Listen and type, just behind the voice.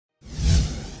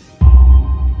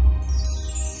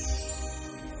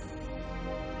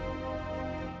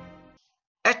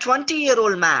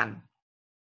20-year-old man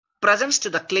presents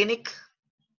to the clinic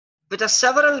with a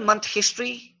several-month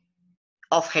history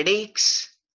of headaches,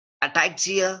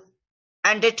 ataxia,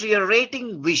 and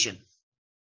deteriorating vision.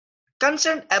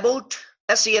 Concerned about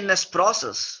a CNS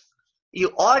process, you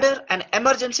order an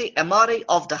emergency MRI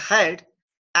of the head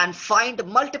and find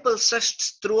multiple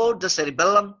cysts throughout the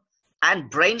cerebellum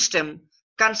and brainstem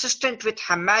consistent with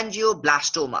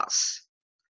hemangioblastomas.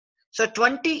 So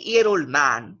 20-year-old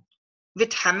man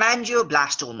with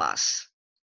hemangioblastomas.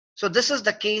 So this is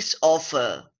the case of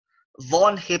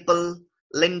von Hippel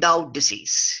Lindau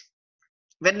disease.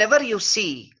 Whenever you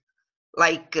see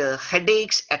like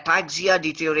headaches, ataxia,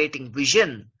 deteriorating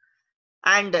vision,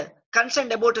 and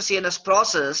concerned about a CNS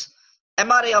process,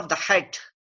 MRI of the head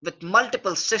with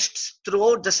multiple cysts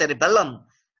throughout the cerebellum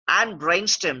and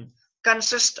brainstem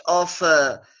consist of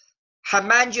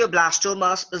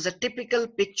hemangioblastomas is a typical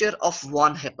picture of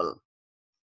von Hippel.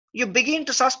 You begin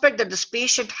to suspect that this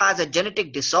patient has a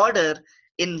genetic disorder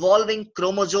involving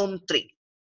chromosome 3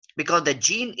 because the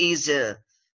gene is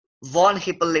von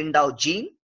Hippel Lindau gene,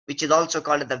 which is also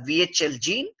called the VHL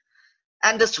gene.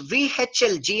 And this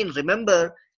VHL gene,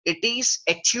 remember, it is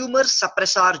a tumor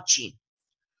suppressor gene.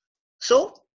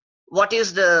 So what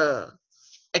is the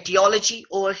etiology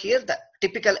over here? The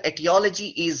typical etiology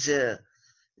is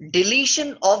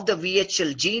deletion of the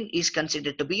VHL gene is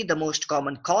considered to be the most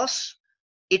common cause.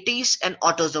 It is an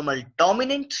autosomal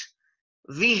dominant.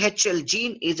 VHL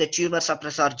gene is a tumor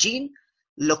suppressor gene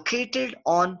located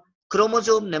on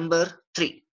chromosome number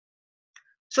 3.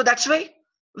 So that's why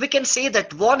we can say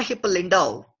that von Hippel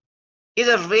Lindau is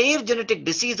a rare genetic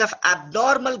disease of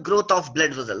abnormal growth of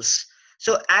blood vessels.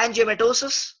 So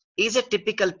angiomatosis is a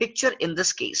typical picture in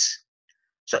this case.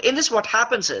 So in this, what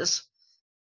happens is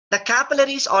the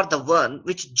capillaries are the one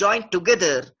which join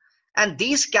together, and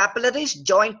these capillaries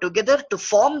join together to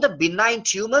form the benign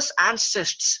tumors and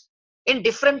cysts in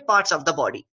different parts of the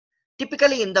body,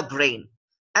 typically in the brain,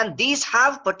 and these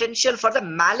have potential for the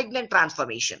malignant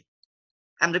transformation.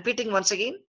 I'm repeating once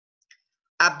again.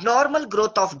 Abnormal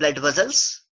growth of blood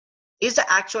vessels is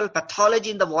the actual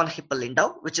pathology in the von Hippel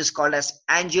Lindau, which is called as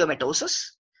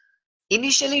angiomatosis.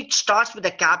 Initially, it starts with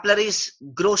the capillaries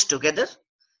grows together,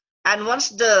 and once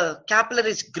the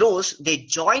capillaries grows, they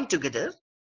join together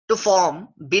to form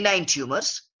benign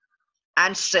tumors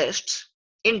and cysts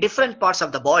in different parts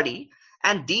of the body.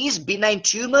 And these benign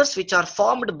tumors, which are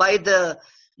formed by the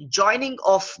joining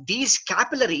of these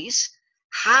capillaries,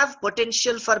 have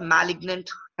potential for malignant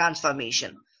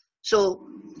transformation. So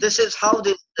this is how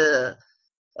the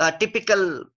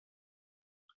typical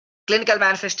clinical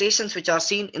manifestations which are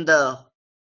seen in the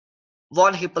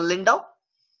von Hippel Lindau.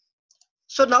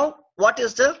 So now what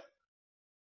is the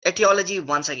etiology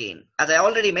once again? As I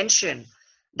already mentioned,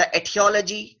 the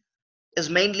etiology is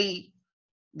mainly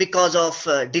because of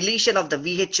deletion of the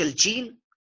VHL gene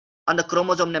on the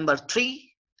chromosome number 3,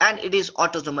 and it is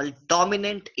autosomal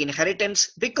dominant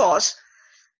inheritance because,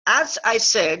 as I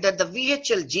said, that the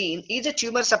VHL gene is a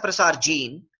tumor suppressor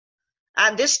gene,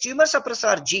 and this tumor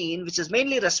suppressor gene, which is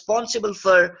mainly responsible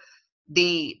for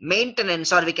the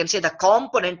maintenance, or we can say the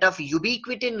component of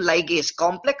ubiquitin ligase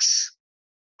complex.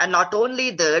 And not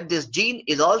only that, this gene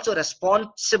is also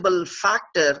responsible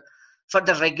factor for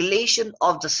the regulation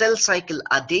of the cell cycle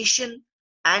adhesion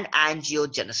and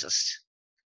angiogenesis.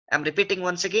 I'm repeating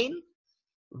once again.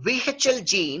 VHL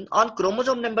gene on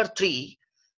chromosome number 3,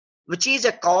 which is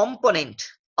a component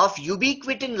of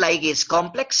ubiquitin ligase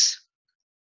complex,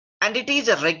 and it is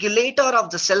a regulator of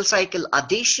the cell cycle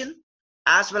adhesion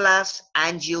as well as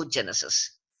angiogenesis.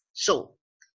 So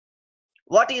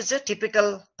what is the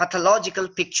typical pathological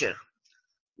picture?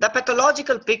 The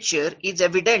pathological picture is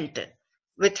evident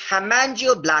with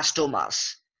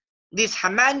hemangioblastomas. These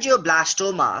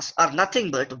hemangioblastomas are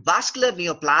nothing but vascular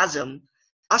neoplasm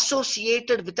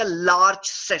associated with a large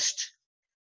cyst,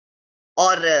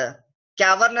 or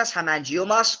cavernous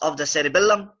hemangiomas of the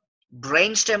cerebellum,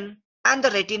 brainstem, and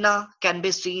the retina can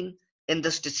be seen in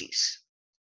this disease.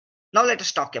 Now let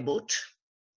us talk about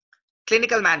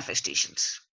clinical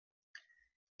manifestations.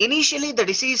 Initially, the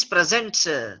disease presents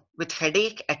with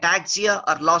headache, ataxia,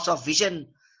 or loss of vision,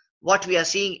 what we are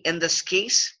seeing in this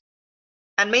case,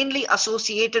 and mainly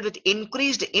associated with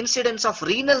increased incidence of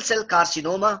renal cell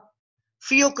carcinoma,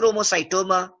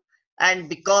 pheochromocytoma, and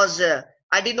because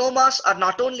adenomas are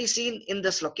not only seen in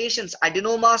these locations,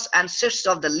 adenomas and cysts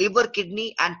of the liver,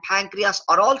 kidney, and pancreas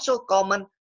are also common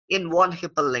in von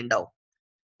Hippel Lindau.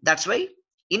 That's why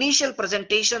initial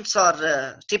presentations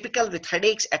are typical with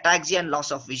headaches, ataxia, and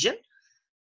loss of vision,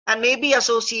 and may be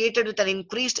associated with an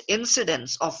increased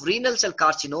incidence of renal cell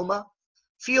carcinoma,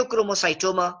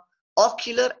 pheochromocytoma,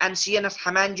 ocular and CNS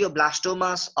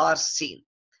hemangioblastomas are seen.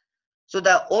 So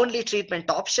the only treatment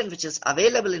option which is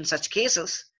available in such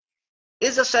cases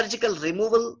is the surgical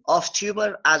removal of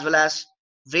tumor as well as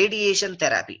radiation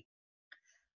therapy.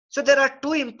 So there are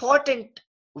two important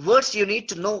words you need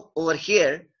to know over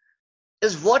here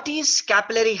is what is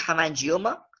capillary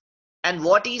hemangioma and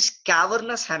what is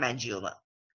cavernous hemangioma.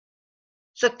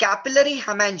 So capillary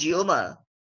hemangioma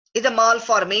is a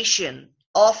malformation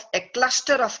of a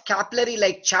cluster of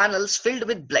capillary-like channels filled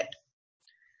with blood.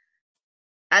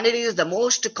 And it is the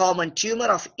most common tumor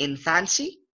of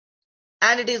infancy,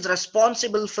 and it is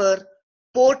responsible for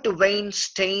port vein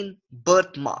stain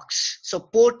birthmarks. So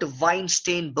port vein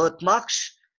stain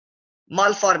birthmarks,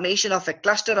 malformation of a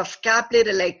cluster of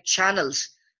capillary-like channels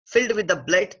filled with the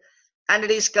blood, and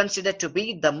it is considered to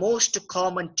be the most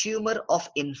common tumor of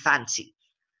infancy,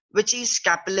 which is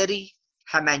capillary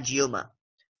hemangioma.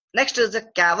 Next is the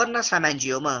cavernous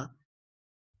hemangioma,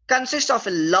 consists of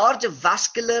a large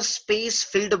vascular space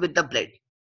filled with the blood.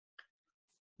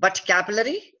 But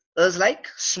capillary is like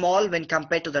small when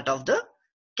compared to that of the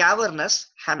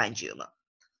cavernous hemangioma.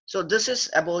 So this is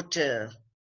about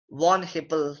von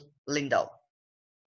Hippel Lindau.